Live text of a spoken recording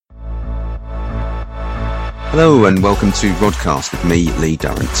Hello and welcome to Rodcast with me, Lee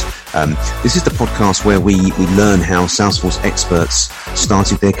Durrant. This is the podcast where we learn how Salesforce experts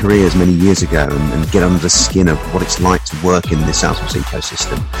started their careers many years ago and get under the skin of what it's like to work in the Salesforce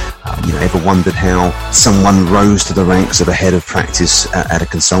ecosystem. Ever wondered how someone rose to the ranks of a head of practice at a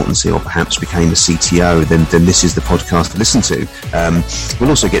consultancy or perhaps became a CTO, then this is the podcast to listen to. We'll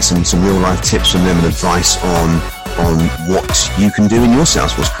also get some real life tips from them and advice on what you can do in your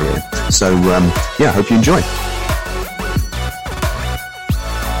Salesforce career. So, I hope you enjoy.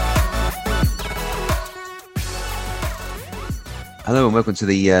 Hello and welcome to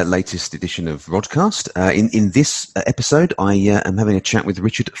the latest edition of Rodcast. In this episode, I am having a chat with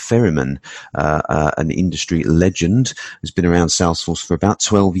Richard Ferryman, an industry legend who's been around Salesforce for about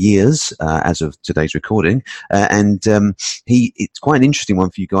 12 years as of today's recording. It's quite an interesting one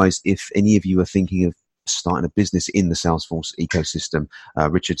for you guys if any of you are thinking of starting a business in the Salesforce ecosystem.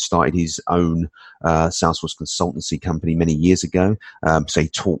 Richard started his own Salesforce consultancy company many years ago. So he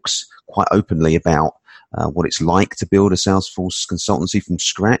talks quite openly about what it's like to build a Salesforce consultancy from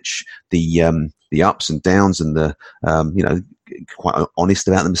scratch, the ups and downs, and the quite honest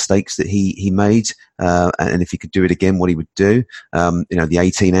about the mistakes that he made, and if he could do it again, what he would do. The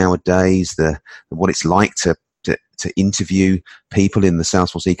 18-hour days, what it's like to interview people in the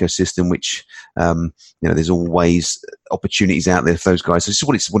Salesforce ecosystem, which there's always opportunities out there for those guys. So this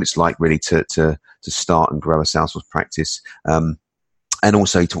is what it's like really to start and grow a Salesforce practice. And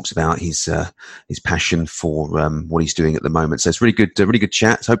also he talks about his passion for what he's doing at the moment. So it's really good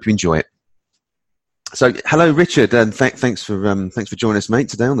chat. So hope you enjoy it. So hello, Richard, and thanks for joining us, mate,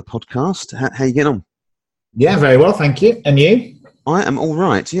 today on the podcast. How you getting on? Yeah, very well, thank you. And you? I am all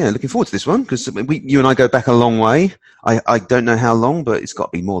right. Yeah, looking forward to this one because you and I go back a long way. I don't know how long, but it's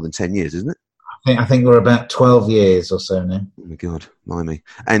got to be more than 10 years, isn't it? I think we're about 12 years or so now. Oh my God, blimey!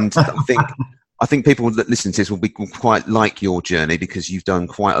 And I think people that listen to this will quite like your journey because you've done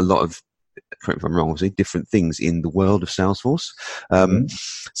quite a lot of, correct me if I'm wrong, obviously, different things in the world of Salesforce.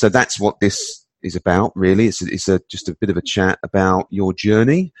 So that's what this is about, really. It's just a bit of a chat about your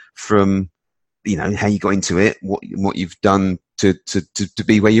journey from, how you got into it, what you've done to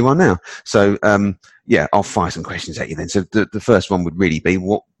be where you are now. So, I'll fire some questions at you then. So the first one would really be,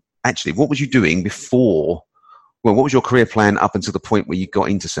 what was you doing before? Well, what was your career plan up until the point where you got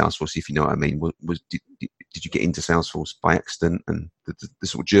into Salesforce, if you know what I mean? Did you get into Salesforce by accident, and the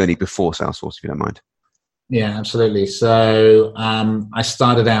sort of journey before Salesforce, if you don't mind? Yeah, absolutely. So I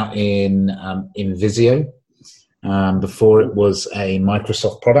started out in Visio. Before it was a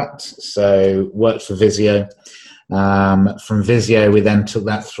Microsoft product, so worked for Visio. From Visio, we then took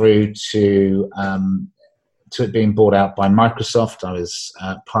that through to it being bought out by Microsoft. I was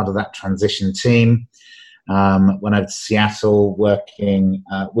part of that transition team. Went over to Seattle working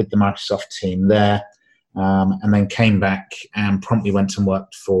with the Microsoft team there, and then came back and promptly went and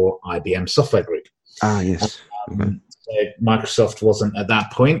worked for IBM Software Group. Ah, yes. Okay. So Microsoft wasn't at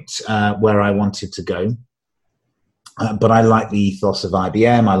that point where I wanted to go. But I liked the ethos of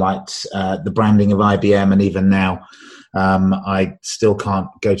IBM. I liked the branding of IBM. And even now, I still can't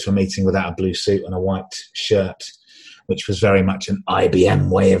go to a meeting without a blue suit and a white shirt, which was very much an IBM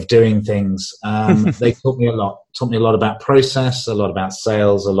way of doing things. They taught me a lot about process, a lot about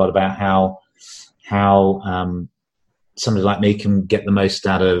sales, a lot about how somebody like me can get the most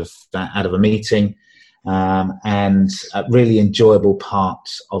out of a meeting, and a really enjoyable part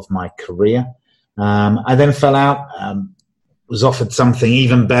of my career. I then fell out, was offered something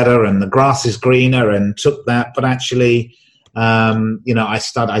even better, and the grass is greener, and took that. But actually,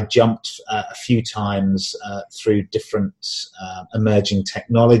 I jumped a few times through different emerging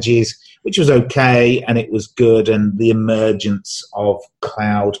technologies, which was okay, and it was good. And the emergence of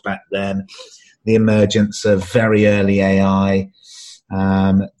cloud back then, the emergence of very early AI,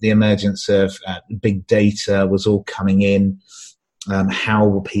 the emergence of big data was all coming in. How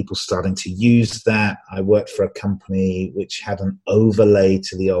were people starting to use that? I worked for a company which had an overlay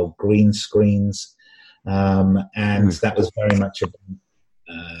to the old green screens, and that was very much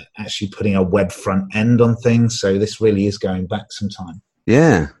actually putting a web front end on things. So this really is going back some time.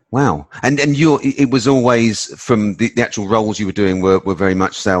 Yeah, wow. And it was always from the actual roles you were doing were very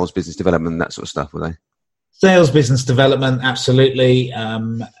much sales, business development, that sort of stuff, were they? Sales, business development, absolutely.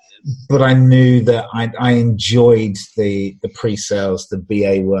 But I knew that I enjoyed the pre-sales, the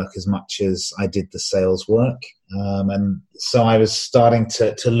BA work as much as I did the sales work. And so I was starting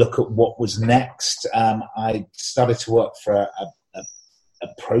to look at what was next. I started to work for a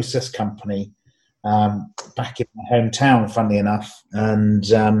process company back in my hometown, funnily enough. And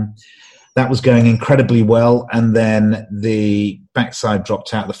that was going incredibly well. And then the backside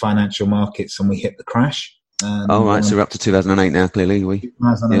dropped out of the financial markets and we hit the crash. Oh, right. So we're up to 2008 now, clearly.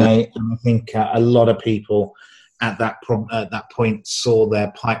 2008, and I think a lot of people at that point saw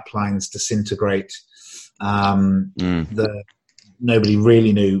their pipelines disintegrate. Nobody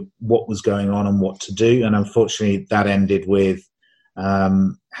really knew what was going on and what to do, and unfortunately, that ended with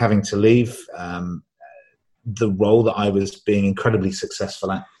having to leave the role that I was being incredibly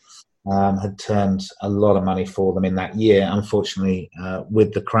successful at. Had turned a lot of money for them in that year. Unfortunately,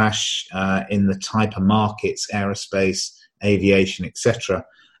 with the crash in the type of markets, aerospace, aviation, etc.,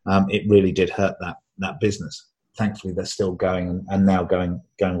 it really did hurt that business. Thankfully, they're still going and now going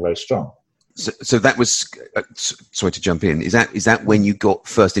very strong. So that was sorry to jump in. Is that when you got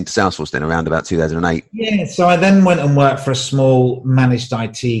first into Salesforce then, around about 2008? Yeah. So I then went and worked for a small managed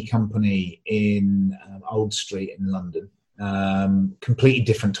IT company in Old Street in London. Completely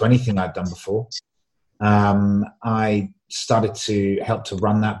different to anything I'd done before. I started to help to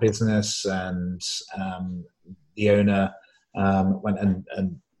run that business, and the owner went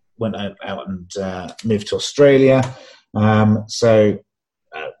out and moved to Australia. So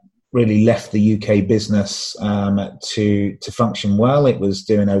really left the UK business to function well. It was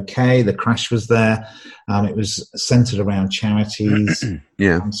doing okay. The crash was there. It was centered around charities.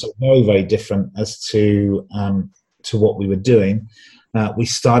 So very, very different as to what we were doing. We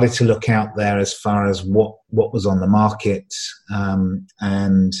started to look out there as far as what was on the market,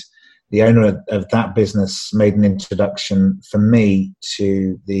 and the owner of that business made an introduction for me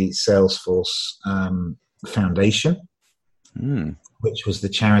to the Salesforce Foundation, which was the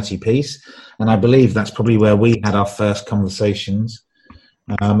charity piece. And I believe that's probably where we had our first conversations,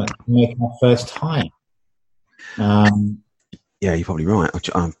 make our first hire. Yeah, you're probably right.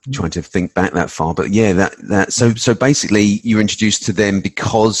 I'm trying to think back that far, but yeah, so basically you were introduced to them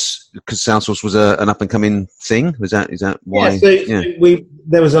because Salesforce was an up and coming thing. Is that why?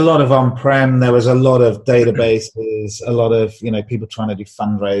 There was a lot of on-prem, there was a lot of databases, a lot of people trying to do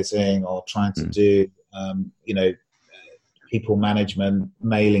fundraising or trying to do people management,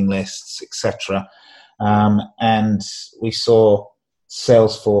 mailing lists, etc. And we saw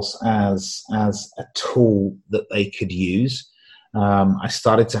Salesforce as a tool that they could use. I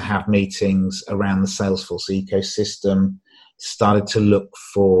started to have meetings around the Salesforce ecosystem, started to look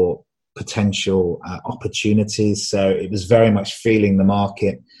for potential opportunities. So it was very much feeling the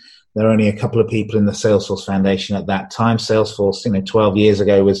market. There were only a couple of people in the Salesforce Foundation at that time. Salesforce, 12 years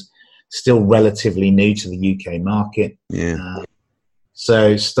ago, was still relatively new to the UK market.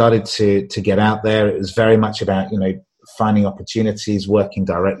 So started to get out there. It was very much about, finding opportunities, working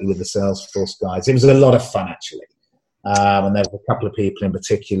directly with the Salesforce guys. It was a lot of fun, actually. And there were a couple of people in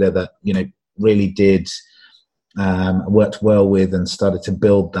particular that, really did worked well with and started to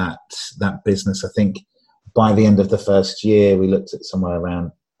build that business. I think by the end of the first year, we looked at somewhere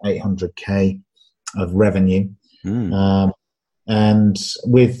around 800K of revenue. And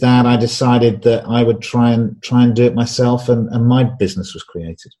with that, I decided that I would try and do it myself, and my business was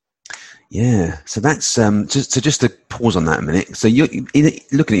created. Yeah, so that's just to pause on that a minute. So you're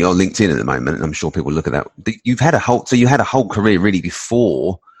looking at your LinkedIn at the moment, and I'm sure people look at that. You had a whole career really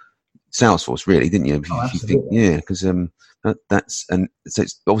before Salesforce, really, didn't you? Absolutely. Because that's so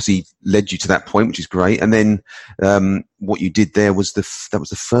it's obviously led you to that point, which is great. And then what you did there was the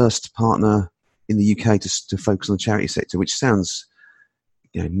first partner in the UK to focus on the charity sector, which sounds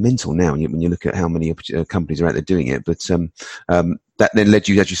mental now when you look at how many companies are out there doing it. But that then led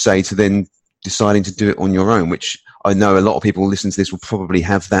you, as you say, to then deciding to do it on your own, which I know a lot of people listening to this will probably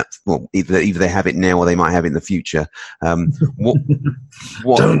have that. Well, either they have it now or they might have it in the future. What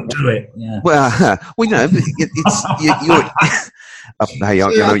Don't do it. Yeah. Well,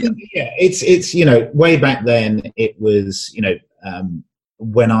 it's it's way back then. It was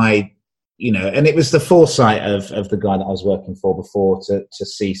when I. And it was the foresight of the guy that I was working for before to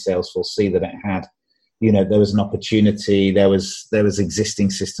see Salesforce, see that it had, there was an opportunity. There was existing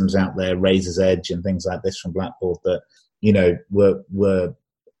systems out there, Razor's Edge and things like this from Blackboard that, were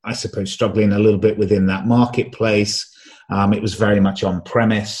I suppose struggling a little bit within that marketplace. It was very much on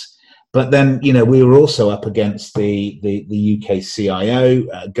premise. But then, we were also up against the UK CIO,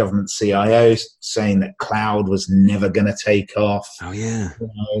 government CIOs, saying that cloud was never going to take off. Oh, yeah.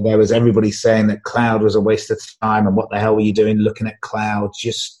 There was everybody saying that cloud was a waste of time, and what the hell were you doing looking at cloud?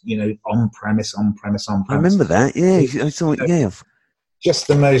 Just, on-premise. I remember that, yeah. I thought, yeah. Just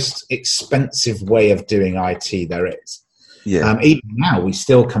the most expensive way of doing IT there is. Yeah. Even now, we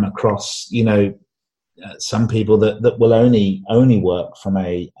still come across, some people that will only work from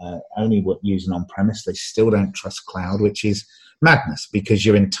only work using on premise. They still don't trust cloud, which is madness because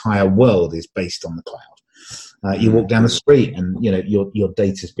your entire world is based on the You walk down the street and, your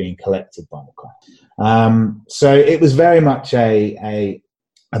data is being collected by the cloud. So it was very much a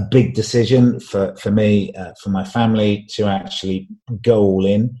big decision for me, for my family, to actually go all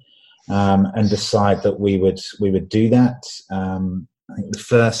in and decide that we would do that. I think the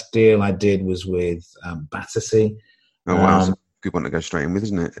first deal I did was with Battersea. Oh wow, it's a good one to go straight in with,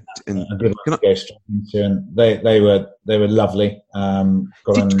 isn't it? A good one to go straight into, and they were lovely.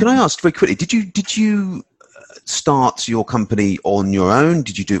 Can I ask very quickly? Did you start your company on your own?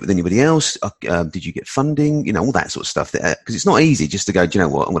 Did you do it with anybody else? Did you get funding? All that sort of stuff. Because it's not easy just to go, do you know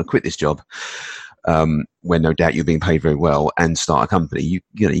what, I'm going to quit this job when no doubt you're being paid very well and start a company. You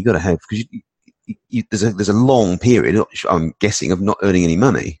got to have, because there's a long period, I'm guessing, of not earning any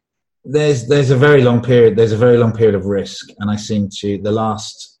money. There's a very long period. There's a very long period of risk, and I seem to the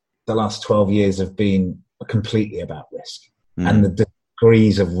last 12 years have been completely about risk and the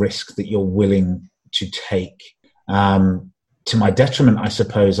degrees of risk that you're willing to take. To my detriment, I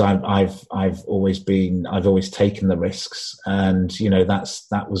suppose. I've always taken the risks, and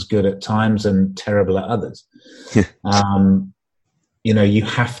that was good at times and terrible at others. You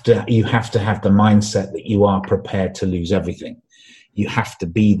have to have the mindset that you are prepared to lose everything. You have to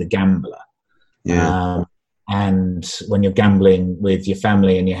be the gambler. Yeah. And when you're gambling with your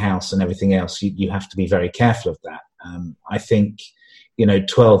family and your house and everything else, you have to be very careful of that. I think,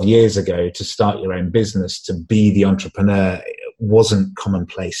 12 years ago, to start your own business, to be the entrepreneur, wasn't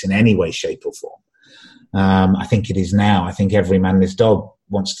commonplace in any way, shape or form. I think it is now. I think every man and his dog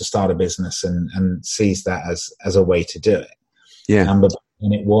wants to start a business and sees that as a way to do it. Yeah. But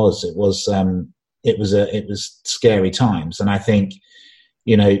it was scary times. And I think,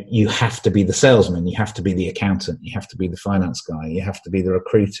 you have to be the salesman, you have to be the accountant, you have to be the finance guy, you have to be the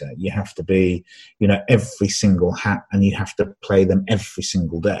recruiter, you have to be, every single hat, and you have to play them every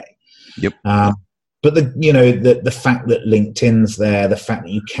single day. Yep. But the fact that LinkedIn's there, the fact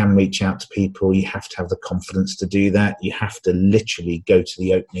that you can reach out to people, you have to have the confidence to do that. You have to literally go to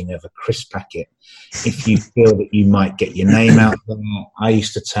the opening of a crisp packet if you feel that you might get your name out there. I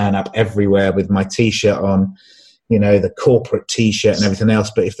used to turn up everywhere with my T-shirt on, the corporate T-shirt and everything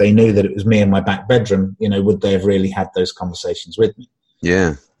else. But if they knew that it was me in my back bedroom, would they have really had those conversations with me?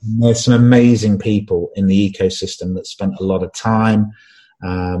 Yeah. And there's some amazing people in the ecosystem that spent a lot of time.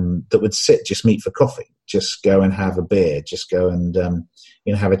 That would just meet for coffee, just go and have a beer, just go and,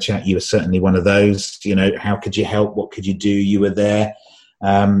 have a chat. You were certainly one of those, how could you help? What could you do? You were there.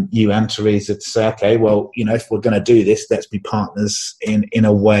 You and Teresa to say, okay, well, if we're going to do this, let's be partners in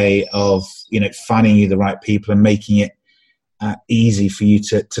a way of, finding you the right people and making it easy for you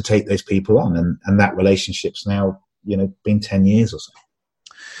to take those people on. And that relationship's now, been 10 years or so.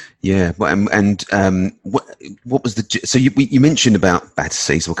 Yeah, and what was so you mentioned about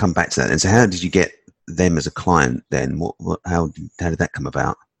Battersea, so we'll come back to that. And so, how did you get them as a client then? How did that come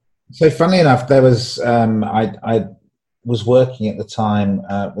about? So, funnily enough, there was I was working at the time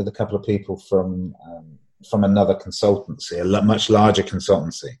with a couple of people from another consultancy, a much larger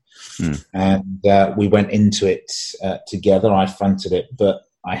consultancy, and we went into it together. I fronted it, but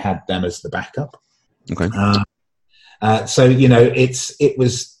I had them as the backup. Okay. So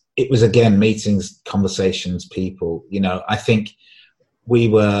it was again meetings, conversations, people. I think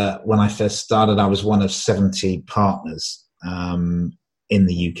when I first started, I was one of 70 partners in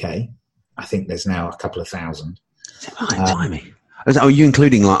the UK. I think there's now a couple of thousand. Timey. Are you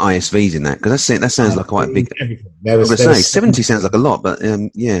including like ISVs in that? Because that sounds like quite a big. There was 70 sounds like a lot, but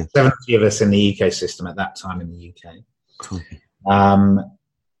yeah, 70 of us in the ecosystem at that time in the UK. Cool. I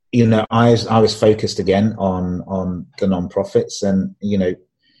was focused again on the non-profits, and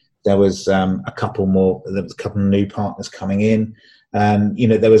there was a couple of new partners coming in, and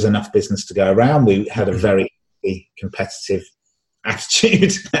there was enough business to go around. We had a very competitive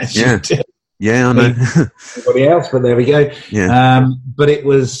attitude. Yeah, I know. Everybody else, but there we go. Yeah. But it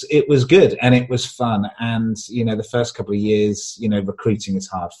was good, and it was fun. And the first couple of years, recruiting is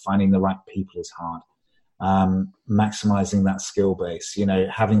hard. Finding the right people is hard. Maximizing that skill base.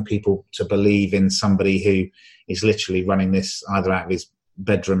 Having people to believe in somebody who is literally running this either out of his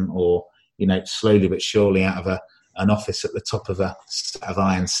bedroom or slowly but surely out of an office at the top of a set of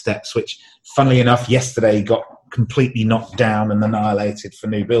iron steps, which funnily enough yesterday got completely knocked down and annihilated for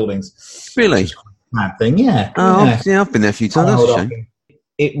new buildings. Really? Mad thing. Yeah. Oh yeah, I've been there a few times. That's a shame.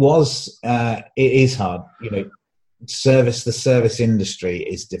 It is hard. The service industry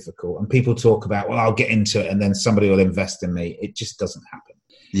is difficult, and people talk about, well, I'll get into it and then somebody will invest in me. It just doesn't happen.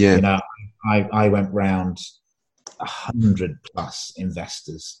 Yeah. I went round 100 plus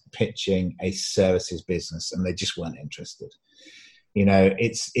investors pitching a services business, and they just weren't interested.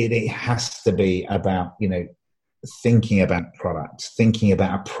 It has to be about thinking about product, thinking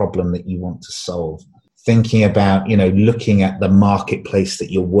about a problem that you want to solve, thinking about, looking at the marketplace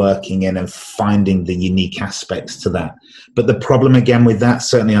that you're working in and finding the unique aspects to that. But the problem again with that,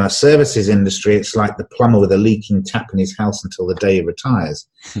 certainly on a services industry, it's like the plumber with a leaking tap in his house until the day he retires.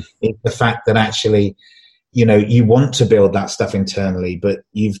 It's the fact that actually, you want to build that stuff internally, but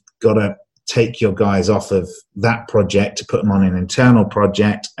you've got to take your guys off of that project to put them on an internal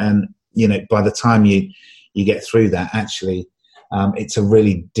project. And, by the time you get through that, actually, it's a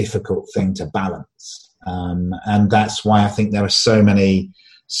really difficult thing to balance. And that's why I think there are so many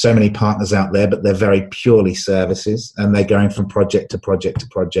partners out there, but they're very purely services, and they're going from project to project to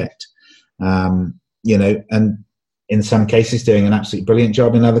project, and in some cases doing an absolutely brilliant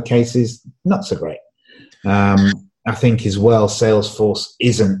job, in other cases not so great. I think as well, Salesforce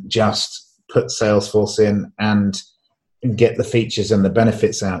isn't just put Salesforce in and get the features and the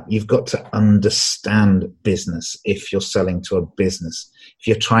benefits out. You've got to understand business if you're selling to a business. If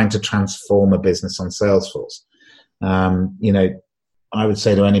you're trying to transform a business on Salesforce, I would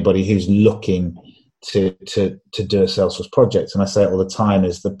say to anybody who's looking to do a Salesforce project, and I say it all the time,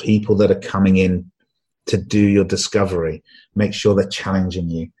 is the people that are coming in to do your discovery, make sure they're challenging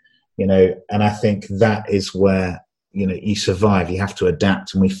you, and I think that is where, you survive. You have to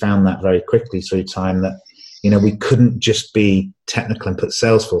adapt. And we found that very quickly through time that, we couldn't just be technical and put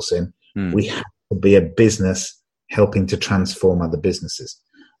Salesforce in. We had to be a business helping to transform other businesses.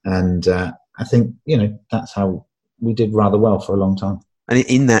 And I think, that's how we did rather well for a long time. And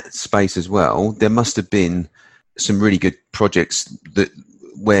in that space as well, there must have been some really good projects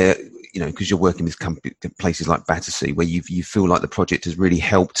where, because you're working with places like Battersea, where you feel like the project has really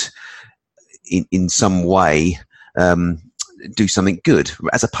helped in some way do something good,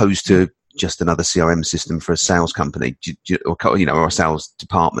 as opposed to just another CRM system for a sales company, or a sales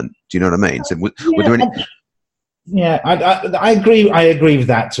department. Do you know what I mean? So, were there any? Yeah, I agree. I agree with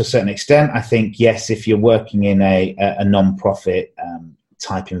that to a certain extent. I think, yes, if you're working in a non-profit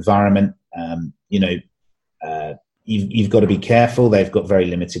type environment, you've got to be careful. They've got very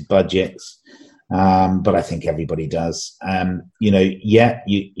limited budgets, but I think everybody does.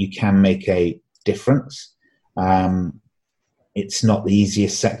 You can make a difference. It's not the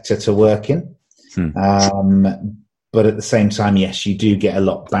easiest sector to work in. But at the same time, yes, you do get a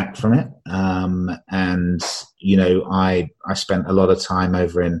lot back from it. And, I spent a lot of time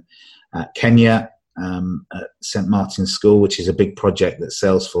over in Kenya at St. Martin's School, which is a big project that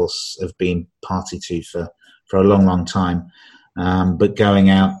Salesforce have been party to for a long, long time. But going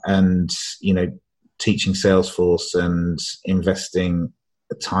out and, teaching Salesforce and investing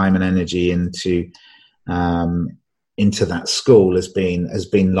time and energy into that school has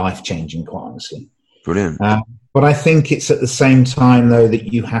been life-changing, quite honestly. Brilliant. But I think it's at the same time, though,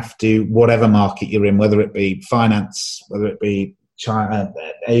 that you have to, whatever market you're in, whether it be finance, whether it be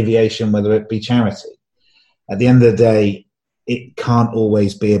aviation, whether it be charity, at the end of the day, it can't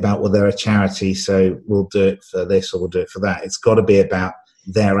always be about, well, they're a charity, so we'll do it for this or we'll do it for that. It's got to be about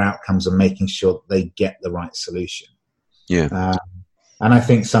their outcomes and making sure that they get the right solution. Yeah. And I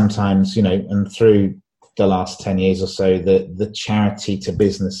think sometimes, and through the last 10 years or so, the charity to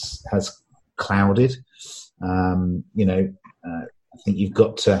business has clouded. I think you've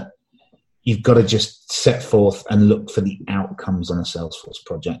got to just set forth and look for the outcomes on a Salesforce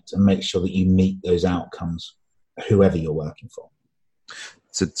project and make sure that you meet those outcomes, whoever you're working for.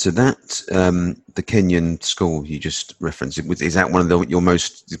 So that the Kenyan school you just referenced, is that one of your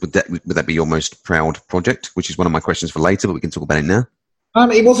most? Would that be your most proud project? Which is one of my questions for later, but we can talk about it now.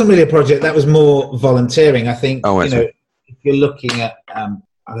 It wasn't really a project. That was more volunteering. I think. If you're looking at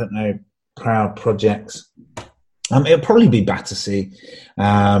proud projects, it'll probably be Battersea.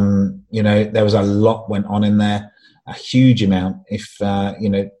 There was a lot went on in there, a huge amount. If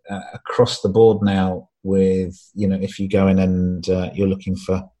across the board now, with if you go in and you're looking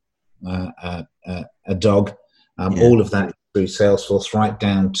for a dog, all of that through Salesforce, right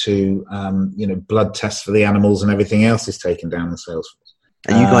down to blood tests for the animals and everything else is taken down the Salesforce.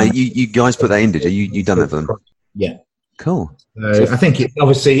 And you guys put that in, did you? You done that for them? Yeah. Cool. So I think it's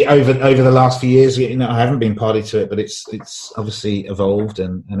obviously over the last few years. I haven't been party to it, but it's obviously evolved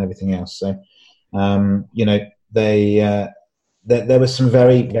and everything else. So, there were some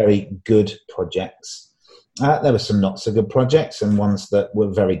very, very good projects. There were some not so good projects and ones that were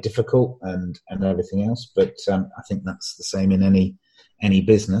very difficult and everything else. But I think that's the same in any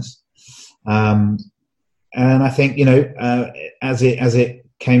business. And I think as it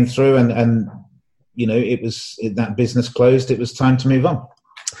came through and that business closed, it was time to move on.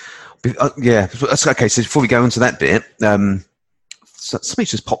 Yeah. Okay. So before we go into that bit, something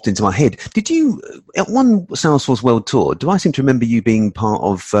just popped into my head. Did you, at one Salesforce World Tour, do I seem to remember you being part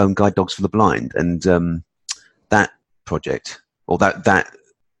of Guide Dogs for the Blind and that project, or that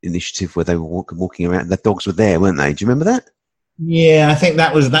initiative where they were walking around, the dogs were there, weren't they? Do you remember that? Yeah, I think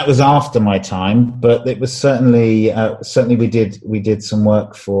that was after my time, but it was certainly we did some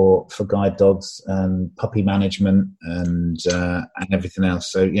work for guide dogs and puppy management and everything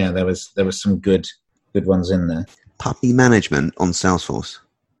else. So yeah, there was some good ones in there. Puppy management on Salesforce.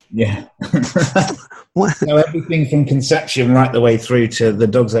 Yeah. What? So everything from conception right the way through to the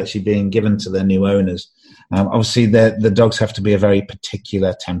dogs actually being given to their new owners. Obviously, the dogs have to be a very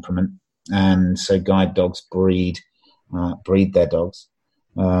particular temperament, and so guide dogs breed their dogs.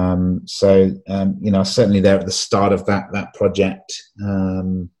 Certainly there at the start of that project,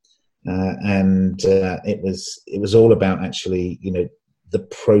 and it was all about actually, the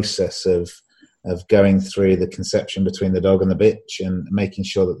process of going through the conception between the dog and the bitch and making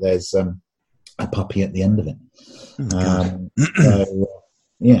sure that there's a puppy at the end of it.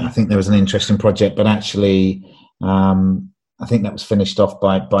 I think there was an interesting project, but actually, I think that was finished off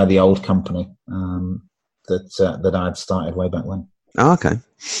by the old company that I'd started way back when. Oh, okay.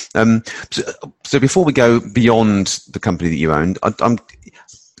 So before we go beyond the company that you owned, I'm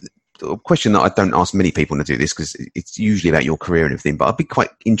a question that I don't ask many people to do this because it's usually about your career and everything, but I'd be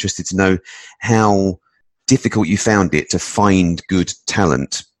quite interested to know how difficult you found it to find good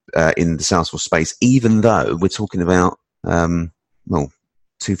talent in the Salesforce space, even though we're talking about,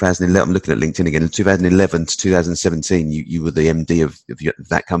 2011, I'm looking at LinkedIn again, 2011 to 2017, you were the MD of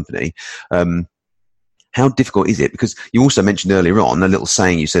that company. How difficult is it? Because you also mentioned earlier on, a little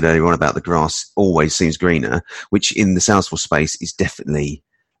saying you said earlier on about the grass always seems greener, which in the Salesforce space is definitely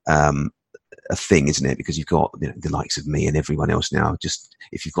a thing, isn't it? Because you've got the likes of me and everyone else now. Just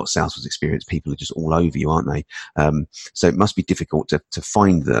if you've got Salesforce experience, people are just all over you, aren't they? So it must be difficult to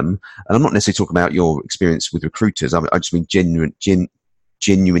find them. And I'm not necessarily talking about your experience with recruiters. I just mean generally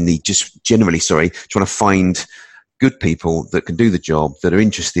trying to find good people that can do the job, that are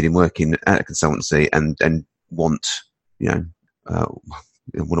interested in working at a consultancy and want to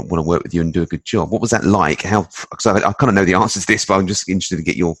work with you and do a good job. What was that like? Because I kind of know the answer to this, but I'm just interested to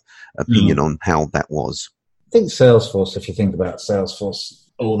get your opinion on how that was. I think Salesforce, if you think about Salesforce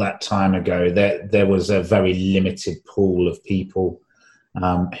all that time ago, there was a very limited pool of people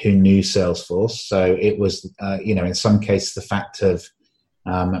who knew Salesforce. So it was, in some cases, the fact of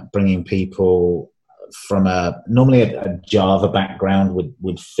bringing people from normally a Java background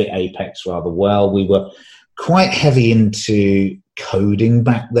would fit Apex rather well. We were quite heavy into coding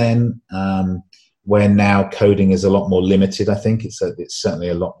back then, where now coding is a lot more limited. I think it's certainly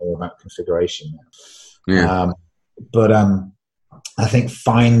a lot more about configuration now. Yeah. But I think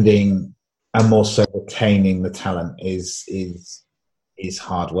finding and more so retaining the talent is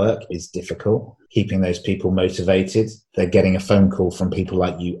hard work, is difficult. Keeping those people motivated. They're getting a phone call from people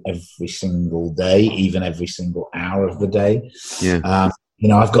like you every single day, even every single hour of the day. Yeah.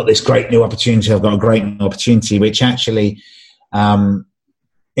 I've got this great new opportunity. I've got a great new opportunity, which actually,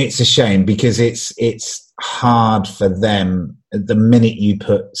 it's a shame because it's hard for them. The minute you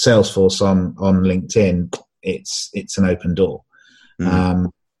put Salesforce on LinkedIn, it's an open door. And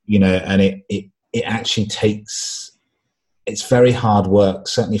it actually takes. It's very hard work,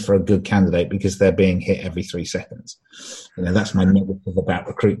 certainly for a good candidate, because they're being hit every 3 seconds. That's my negative about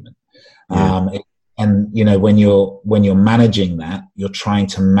recruitment. Yeah. When you're managing that, you're trying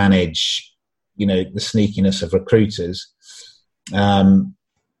to manage, the sneakiness of recruiters, who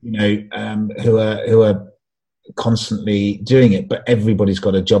are constantly doing it, but everybody's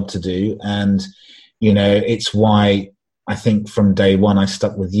got a job to do. And, it's why I think from day one I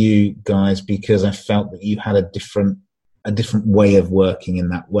stuck with you guys, because I felt that you had a different way of working in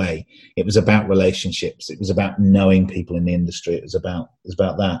that way. It was about relationships. It was about knowing people in the industry. It was about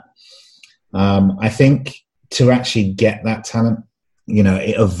that. I think to actually get that talent,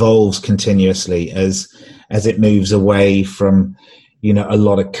 it evolves continuously as it moves away from, a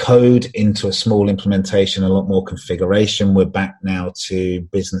lot of code into a small implementation, a lot more configuration. We're back now to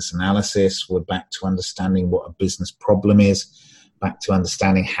business analysis. We're back to understanding what a business problem is, back to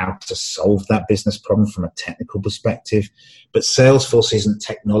understanding how to solve that business problem from a technical perspective. But Salesforce isn't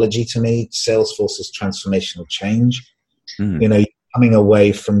technology to me. Salesforce is transformational change. Coming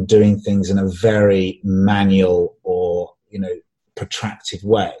away from doing things in a very manual or, protracted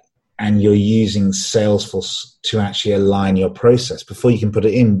way. And you're using Salesforce to actually align your process. Before you can put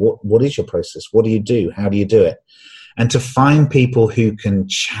it in, what is your process? What do you do? How do you do it? And to find people who can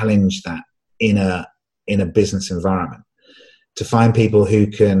challenge that in a business environment, to find people who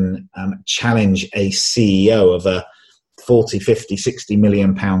can challenge a CEO of a 40, 50, 60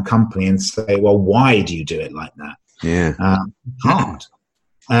 million pound company and say, well, why do you do it like that? Yeah. Can't.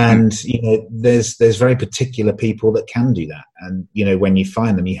 And, there's very particular people that can do that. And, when you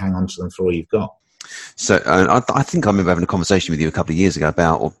find them, you hang on to them for all you've got. So I think I remember having a conversation with you a couple of years ago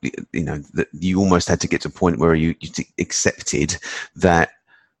about, that you almost had to get to a point where you accepted that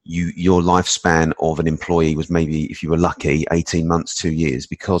your lifespan of an employee was maybe, if you were lucky, 18 months, 2 years,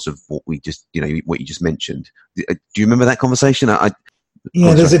 because of what we just, what you just mentioned. Do you remember that conversation?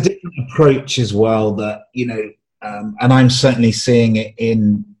 There's a different approach as well that, and I'm certainly seeing it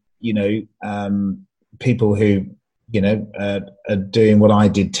in, people who, are doing what I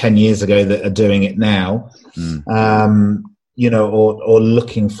did 10 years ago that are doing it now, or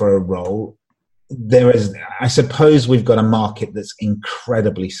looking for a role. I suppose we've got a market that's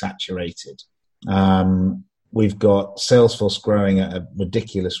incredibly saturated. We've got Salesforce growing at a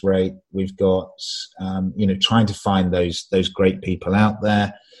ridiculous rate. We've got, trying to find those great people out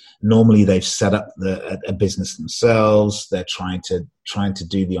there. Normally they've set up a business themselves. They're trying to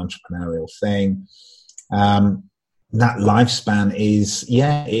do the entrepreneurial thing. That lifespan is,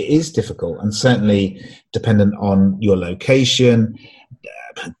 it is difficult, and certainly dependent on your location.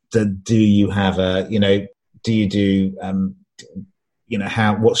 Do you have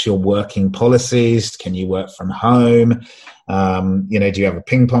what's your working policies? Can you work from home? Do you have a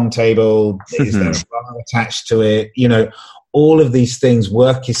ping pong table? Is there a bar attached to it? All of these things.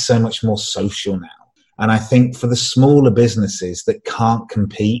 Work is so much more social now. And I think for the smaller businesses that can't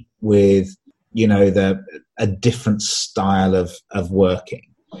compete with, a different style of working.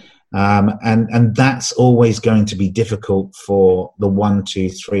 And that's always going to be difficult for the 1, 2,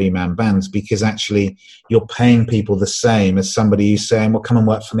 3 man bands, because actually you're paying people the same as somebody who's saying, well, come and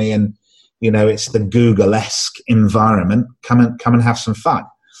work for me. And, it's the Google-esque environment. Come and have some fun.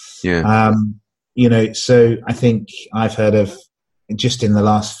 Yeah. So I think I've heard of, just in the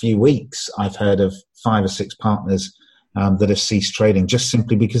last few weeks, I've heard of 5 or 6 partners that have ceased trading just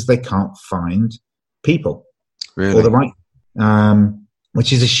simply because they can't find people. Really? Or the right,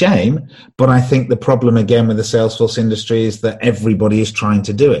 which is a shame. But I think the problem again with the Salesforce industry is that everybody is trying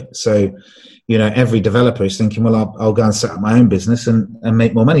to do it. So, every developer is thinking, well, I'll go and set up my own business and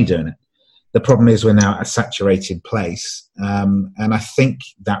make more money doing it. The problem is we're now at a saturated place. And I think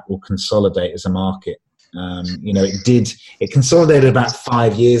that will consolidate as a market. It consolidated about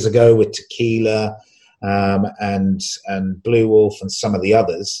 5 years ago with Tequila, and Blue Wolf and some of the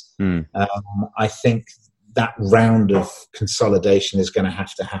others. I think that round of consolidation is going to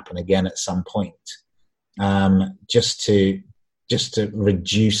have to happen again at some point, just to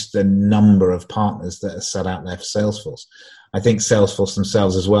reduce the number of partners that are set out there for Salesforce. I think Salesforce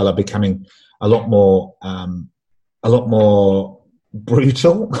themselves as well are becoming a lot more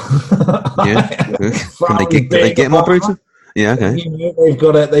brutal. Yeah, can they get more brutal? Yeah, okay.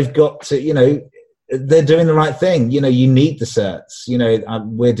 They've got to, they're doing the right thing. You need the certs.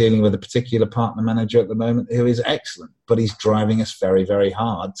 We're dealing with a particular partner manager at the moment who is excellent, but he's driving us very, very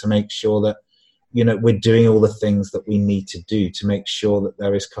hard to make sure that, we're doing all the things that we need to do to make sure that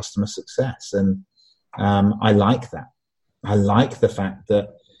there is customer success. And I like that. I like the fact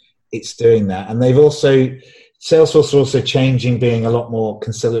that it's doing that. And Salesforce are also changing, being a lot more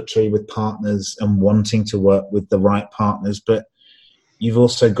conciliatory with partners and wanting to work with the right partners. But you've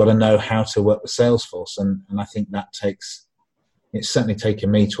also got to know how to work with Salesforce. And I think it's certainly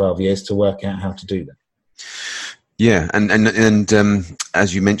taken me 12 years to work out how to do that. Yeah. And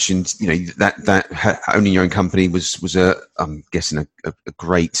as you mentioned, that owning your own company was I'm guessing a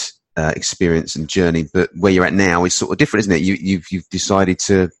great experience and journey, but where you're at now is sort of different, isn't it? You've decided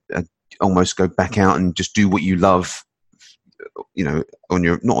to almost go back out and just do what you love, not on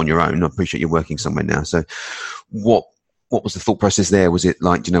your own. I appreciate you're working somewhere now. So what was the thought process there? Was it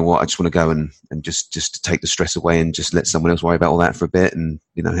like, I just want to go and just to take the stress away and just let someone else worry about all that for a bit and,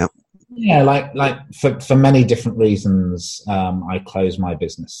 help? Yeah, like for many different reasons, I closed my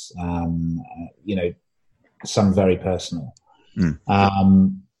business, some very personal.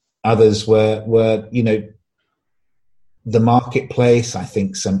 Others were, the marketplace. I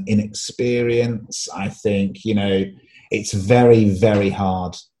think some inexperience. I think, it's very, very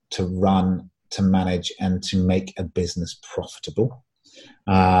hard to run, to manage, and to make a business profitable.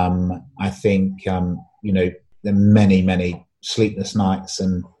 I think, there are many, many sleepless nights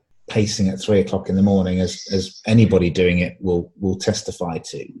and pacing at 3 o'clock in the morning, as anybody doing it will testify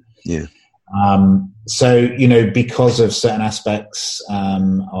to. Yeah. So, because of certain aspects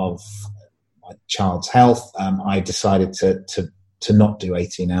of my child's health, I decided to not do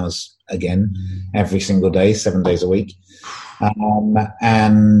 18 hours again every single day, 7 days a week.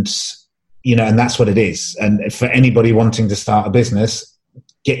 And and that's what it is. And for anybody wanting to start a business,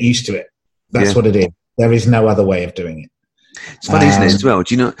 get used to it. That's what it is. There is no other way of doing it. It's funny, isn't it, as well?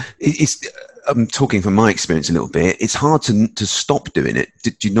 Do you know, I'm talking from my experience a little bit. It's hard to stop doing it.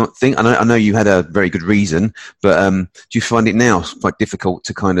 Do you not think? I know you had a very good reason, but do you find it now quite difficult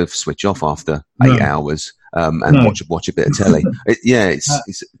to kind of switch off after 8 hours and watch a bit of telly?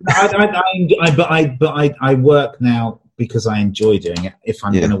 I work now because I enjoy doing it. If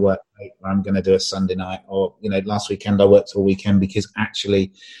I'm going to work late, or I'm going to do a Sunday night, or last weekend I worked all weekend, because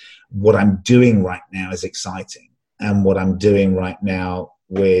actually what I'm doing right now is exciting, and what I'm doing right now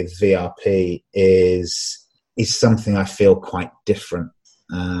with VRP is something I feel quite different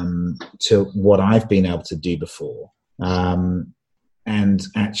to what I've been able to do before, and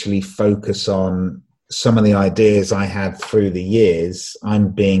actually focus on some of the ideas I had through the years.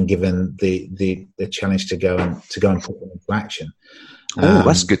 I'm being given the challenge to go and put them into action.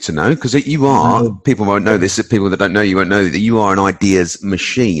 That's good to know, because you are. People won't know this. People that don't know you won't know that you are an ideas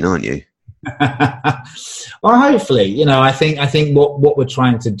machine, aren't you? Well, hopefully, I think what we're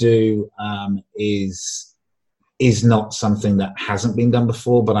trying to do is not something that hasn't been done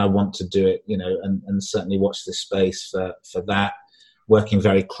before, but I want to do it, and certainly watch this space for that. Working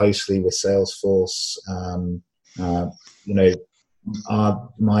very closely with Salesforce,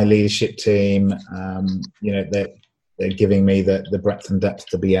 my leadership team, they're giving me the breadth and depth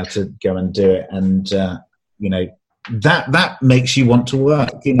to be able to go and do it, and that makes you want to work.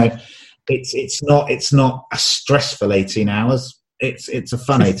 It's not a stressful 18 hours. It's a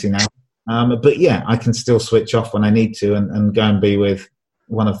fun 18 hours. But yeah, I can still switch off when I need to and go and be with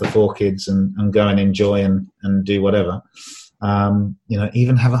one of the 4 kids and go and enjoy and do whatever.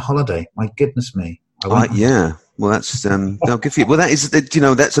 Even have a holiday. My goodness me. Yeah. Well, that's good for you. Well, that is,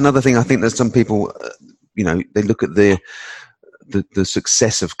 that's another thing. I think that some people, they look at the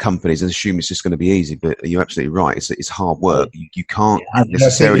success of companies and assume it's just going to be easy, but you're absolutely right. It's hard work. You can't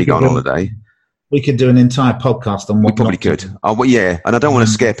necessarily go on holiday. We could do an entire podcast on what. We probably could. Oh, well, yeah, and I don't want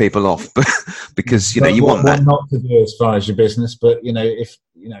to scare people off, but because you want that. What not to do as far as your business, but I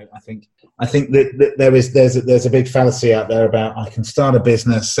think that there's a big fallacy out there about I can start a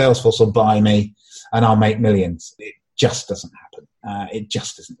business, Salesforce will buy me, and I'll make millions. It just doesn't happen. It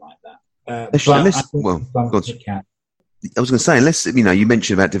just isn't like that. I was going to say, unless you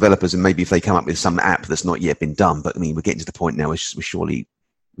mentioned about developers, and maybe if they come up with some app that's not yet been done, but we're getting to the point now where we're surely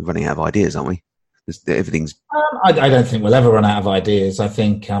running out of ideas, aren't we? Everything's. I don't think we'll ever run out of ideas. I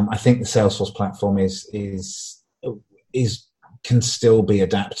think the Salesforce platform can still be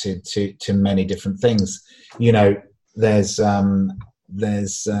adapted to many different things. There's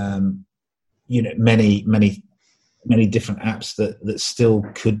many different apps that still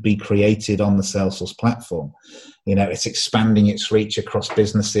could be created on the Salesforce platform. It's expanding its reach across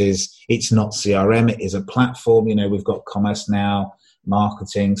businesses. It's not CRM, it is a platform. We've got commerce now,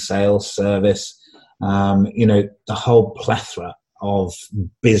 marketing, sales, service, the whole plethora of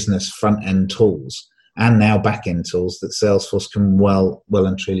business front end tools and now back end tools that Salesforce can well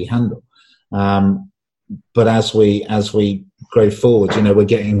and truly handle. But as we grow forward, we're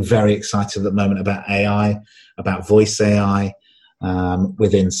getting very excited at the moment about AI, about voice AI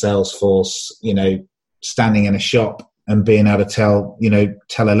within Salesforce. Standing in a shop and being able to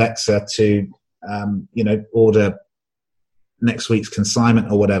tell Alexa to order next week's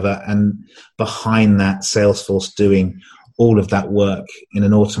consignment or whatever, and behind that, Salesforce doing all of that work in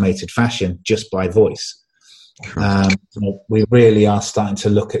an automated fashion just by voice. We really are starting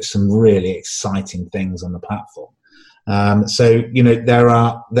to look at some really exciting things on the platform. There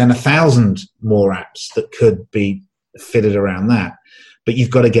are then 1,000 more apps that could be fitted around that. But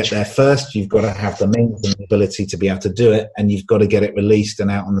you've got to get there first. You've got to have the means and the ability to be able to do it, and you've got to get it released and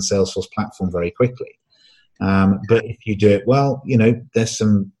out on the Salesforce platform very quickly. But if you do it well, there's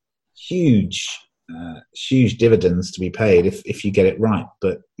some huge dividends to be paid if you get it right.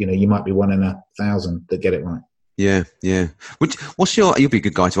 But you might be 1 in 1,000 that get it right. Yeah. You'll be a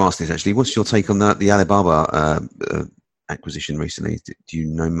good guy to ask this actually. What's your take on the Alibaba acquisition recently? Do you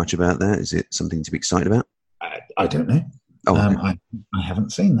know much about that? Is it something to be excited about? I don't know. Oh, I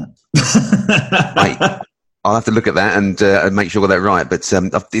haven't seen that. I'll have to look at that and make sure I got that right. But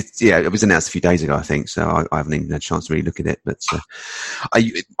it was announced a few days ago, I think. So I haven't even had a chance to really look at it. But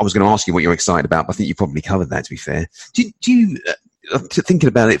I was going to ask you what you're excited about, but I think you probably covered that, to be fair. Do you thinking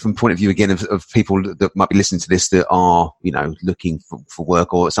about it from the point of view again of people that might be listening to this that are looking for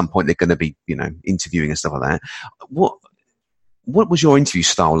work, or at some point they're going to be interviewing and stuff like that? What was your interview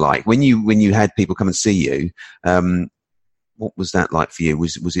style like when you had people come and see you? What was that like for you?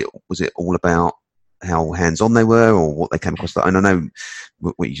 Was it all about how hands-on they were or what they came across. And I know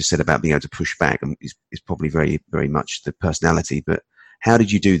what you just said about being able to push back is probably very, very much the personality, but how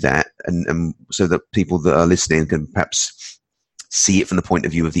did you do that? And so that people that are listening can perhaps see it from the point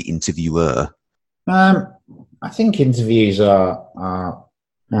of view of the interviewer. I think interviews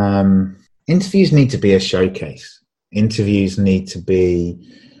interviews need to be a showcase. Interviews need to be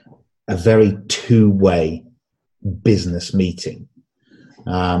a very two-way business meeting.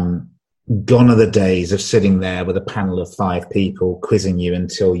 Gone are the days of sitting there with a panel of 5 people quizzing you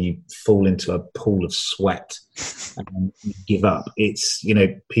until you fall into a pool of sweat and you give up. It's,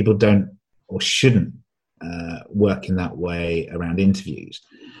 people don't or shouldn't work in that way around interviews.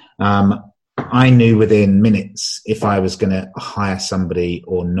 I knew within minutes if I was going to hire somebody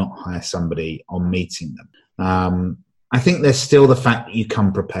or not hire somebody on meeting them. I think there's still the fact that you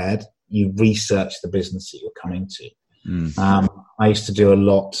come prepared. You research the business that you're coming to. I used to do a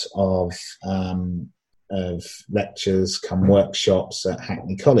lot of lectures, workshops at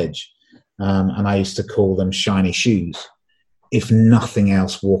Hackney College, and I used to call them shiny shoes. If nothing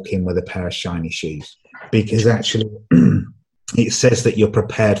else, walk in with a pair of shiny shoes, because actually it says that you're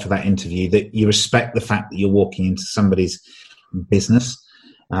prepared for that interview, that you respect the fact that you're walking into somebody's business,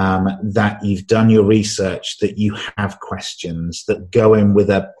 that you've done your research, that you have questions, that go in with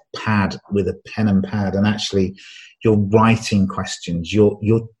a pen and pad, and actually you're writing questions,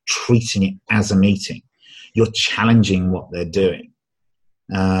 you're treating it as a meeting, you're challenging what they're doing.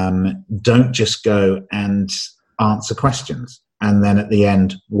 Don't just go and answer questions and then at the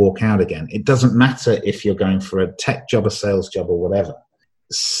end walk out again. It doesn't matter if you're going for a tech job, a sales job, or whatever.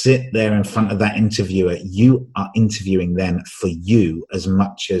 Sit there in front of that interviewer. You are interviewing them for you as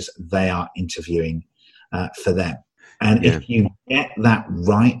much as they are interviewing for them. And if you get that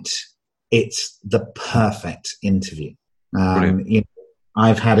right, it's the perfect interview.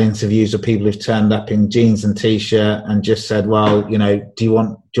 I've had interviews of people who've turned up in jeans and t-shirt and just said, "Well, do you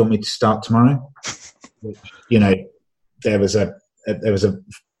want me to start tomorrow?" There was a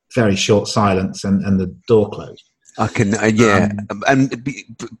very short silence and the door closed. I can, and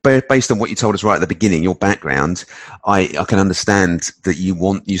based on what you told us right at the beginning, your background, I can understand that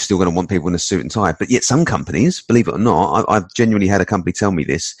you're still going to want people in a suit and tie. But yet, some companies, believe it or not, I've genuinely had a company tell me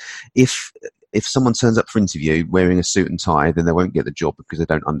this: if someone turns up for interview wearing a suit and tie, then they won't get the job because they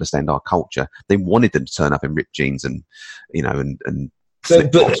don't understand our culture. They wanted them to turn up in ripped jeans and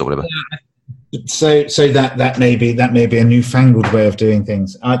flip flops or whatever. So that may be a newfangled way of doing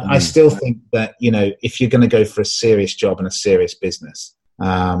things. I still think that, if you're going to go for a serious job and a serious business,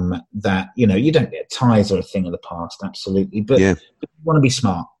 that, you don't get ties or a thing of the past, absolutely. But you want to be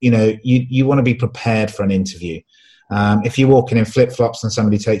smart. You want to be prepared for an interview. If you're walking in flip-flops and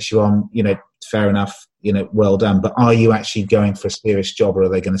somebody takes you on, fair enough, well done. But are you actually going for a serious job, or are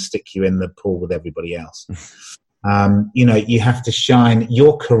they going to stick you in the pool with everybody else? You have to shine.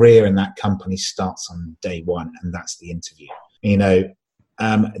 Your career in that company starts on day one, and that's the interview.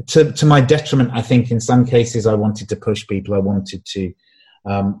 To my detriment, I think in some cases I wanted to push people. I wanted to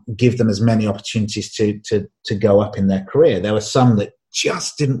give them as many opportunities to go up in their career. There were some that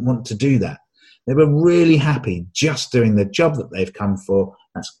just didn't want to do that. They were really happy just doing the job that they've come for.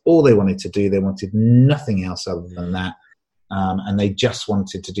 That's all they wanted to do. They wanted nothing else other than that. And they just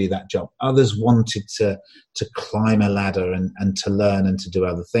wanted to do that job. Others wanted to climb a ladder and to learn and to do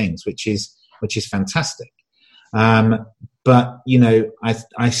other things, which is fantastic. But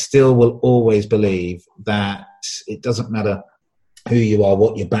I still will always believe that it doesn't matter who you are,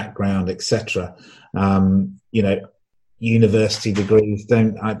 what your background, etc. University degrees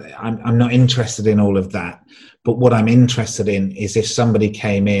I'm not interested in all of that. But what I'm interested in is if somebody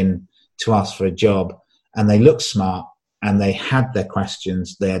came in to ask for a job and they look smart, and they had their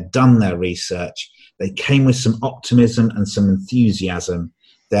questions, they had done their research, they came with some optimism and some enthusiasm,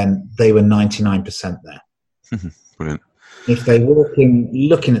 then they were 99% there. Brilliant. If they walk in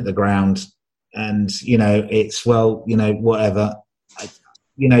looking at the ground and, it's, whatever,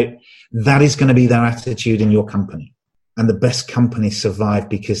 that is going to be their attitude in your company. And the best companies survive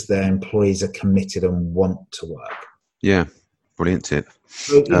because their employees are committed and want to work. Yeah, brilliant tip.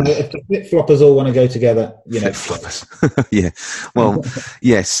 So, if the flip-floppers all want to go together, flip-floppers. Yeah. Well,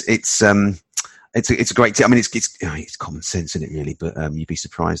 yes, it's a great tip. I mean, it's common sense, isn't it, really? But you'd be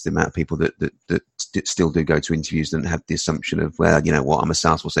surprised the amount of people that still do go to interviews and have the assumption of, well, you know what, I'm a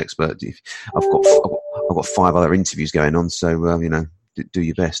Salesforce expert. I've got 5 other interviews going on, so do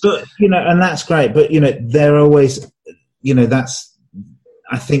your best. But and that's great. But they're always,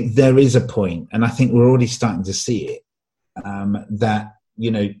 I think there is a point, and I think we're already starting to see it, that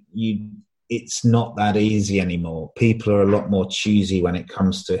it's not that easy anymore. People are a lot more choosy when it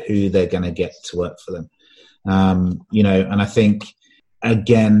comes to who they're going to get to work for them. And I think,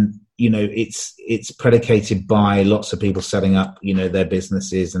 again, it's predicated by lots of people setting up, their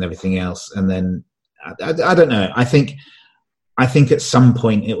businesses and everything else. And then I don't know. I think at some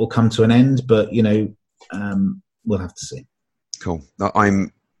point it will come to an end, but we'll have to see. Cool. I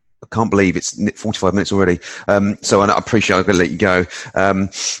can't believe it's 45 minutes already. So I appreciate I'm going to let you go.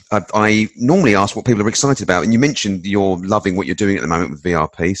 I normally ask what people are excited about, and you mentioned you're loving what you're doing at the moment with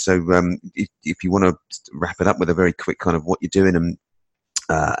VRP. So if you want to wrap it up with a very quick kind of what you're doing and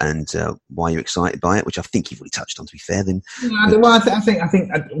why you're excited by it, which I think you've already touched on, to be fair, then. Well, I think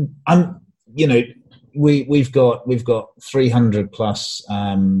I'm. We've got 300 plus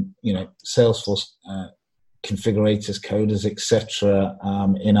Salesforce configurators, coders, etc.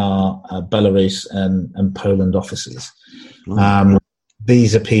 In our Belarus and Poland offices.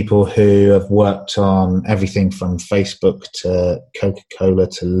 These are people who have worked on everything from Facebook to Coca-Cola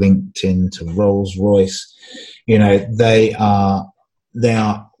to LinkedIn to Rolls-Royce. They are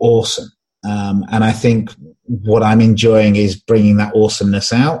awesome. And I think what I'm enjoying is bringing that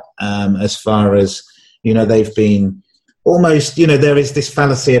awesomeness out, as far as, they've been almost, there is this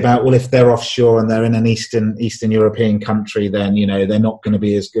fallacy about, well, if they're offshore and they're in an Eastern European country, then, they're not going to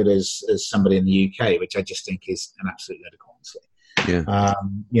be as good as somebody in the UK, which I just think is an absolute load of honestly. Yeah.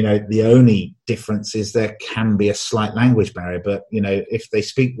 The only difference is there can be a slight language barrier, but, if they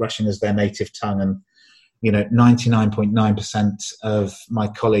speak Russian as their native tongue and, 99.9% of my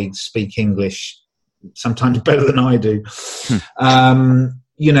colleagues speak English, sometimes better than I do.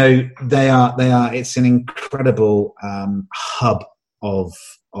 They are. It's an incredible hub of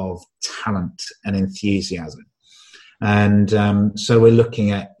talent and enthusiasm, and so we're looking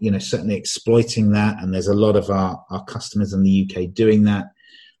at certainly exploiting that. And there's a lot of our customers in the UK doing that.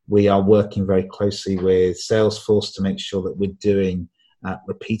 We are working very closely with Salesforce to make sure that we're doing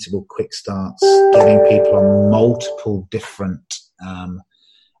repeatable quick starts, getting people on multiple different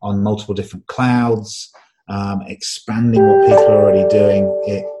clouds. Expanding what people are already doing.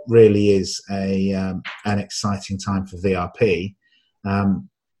 It really is an exciting time for VRP. And,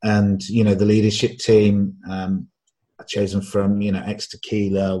 the leadership team are chosen from,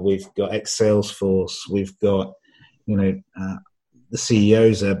 ex-Tequila, we've got ex-Salesforce, we've got, the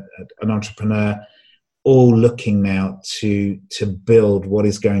CEOs, an entrepreneur, all looking now to build what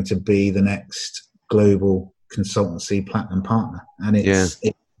is going to be the next global consultancy platinum partner. And it's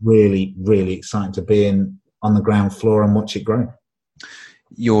really, really exciting to be on the ground floor and watch it grow.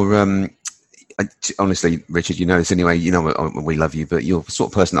 You're honestly, Richard, you know this anyway. We love you, but you're the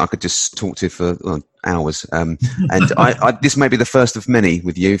sort of person I could just talk to for hours. And this may be the first of many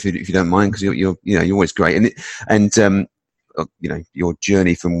with you, if you don't mind, because you're always great. And your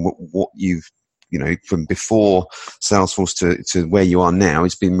journey from what you've from before Salesforce to where you are now,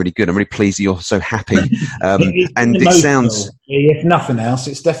 it's been really good. I'm really pleased that you're so happy. And it sounds, if nothing else,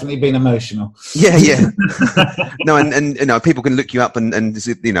 it's definitely been emotional. Yeah. No, and people can look you up and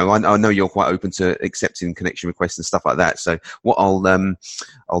I know you're quite open to accepting connection requests and stuff like that. So what I'll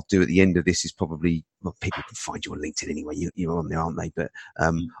do at the end of this is probably, well, people can find you on LinkedIn anyway. You're on there, aren't they? But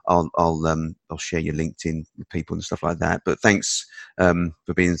I'll share your LinkedIn with people and stuff like that. But thanks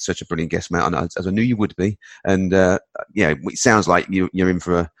for being such a brilliant guest, Matt, as I knew you would be. And it sounds like you're in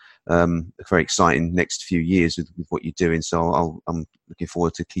for a very exciting next few years with what you're doing. So I'm looking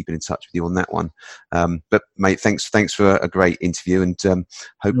forward to keeping in touch with you on that one. But mate, thanks for a great interview, and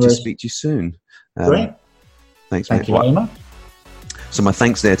hope to speak to you soon. Great. Thanks, Thank you very much. So my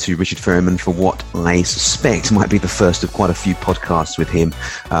thanks there to Richard Ferryman for what I suspect might be the first of quite a few podcasts with him,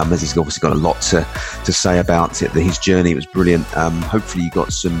 as he's obviously got a lot to say about it. His journey was brilliant. Hopefully you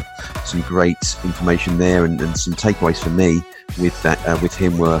got some great information there, and some takeaways for me with that with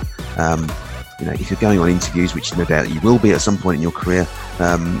him were, if you're going on interviews, which no doubt you will be at some point in your career,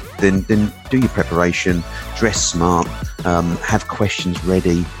 then do your preparation, dress smart, have questions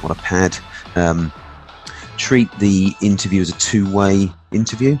ready on a pad. Treat the interview as a two-way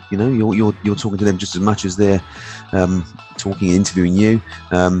interview. You're talking to them just as much as they're talking and interviewing you.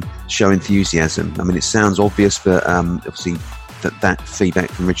 Show enthusiasm. I mean, it sounds obvious, but obviously that feedback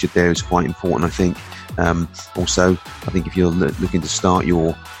from Richard there is quite important, I think. Also, I think if you're looking to start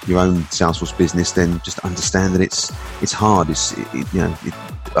your own Salesforce business, then just understand that it's hard. It's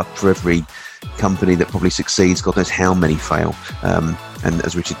up for every company that probably succeeds, God knows how many fail. And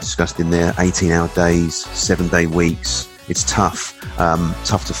as Richard discussed in there, 18-hour days, 7-day weeks. It's tough.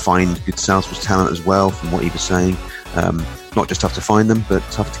 Tough to find good Salesforce talent as well, from what he was saying. Not just tough to find them, but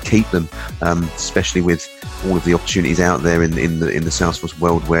tough to keep them, especially with all of the opportunities out there in the Salesforce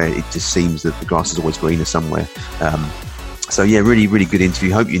world, where it just seems that the grass is always greener somewhere. So yeah, really, really good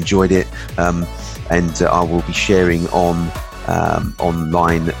interview. Hope you enjoyed it. And I will be sharing online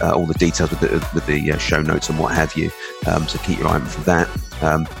all the details with the show notes and what have you. So keep your eye on for that.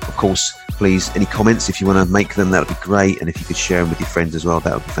 Of course, please, any comments, if you want to make them, that would be great. And if you could share them with your friends as well,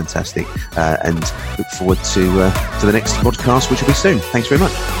 that would be fantastic. And look forward to the next podcast, which will be soon. Thanks very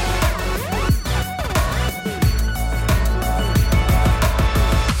much.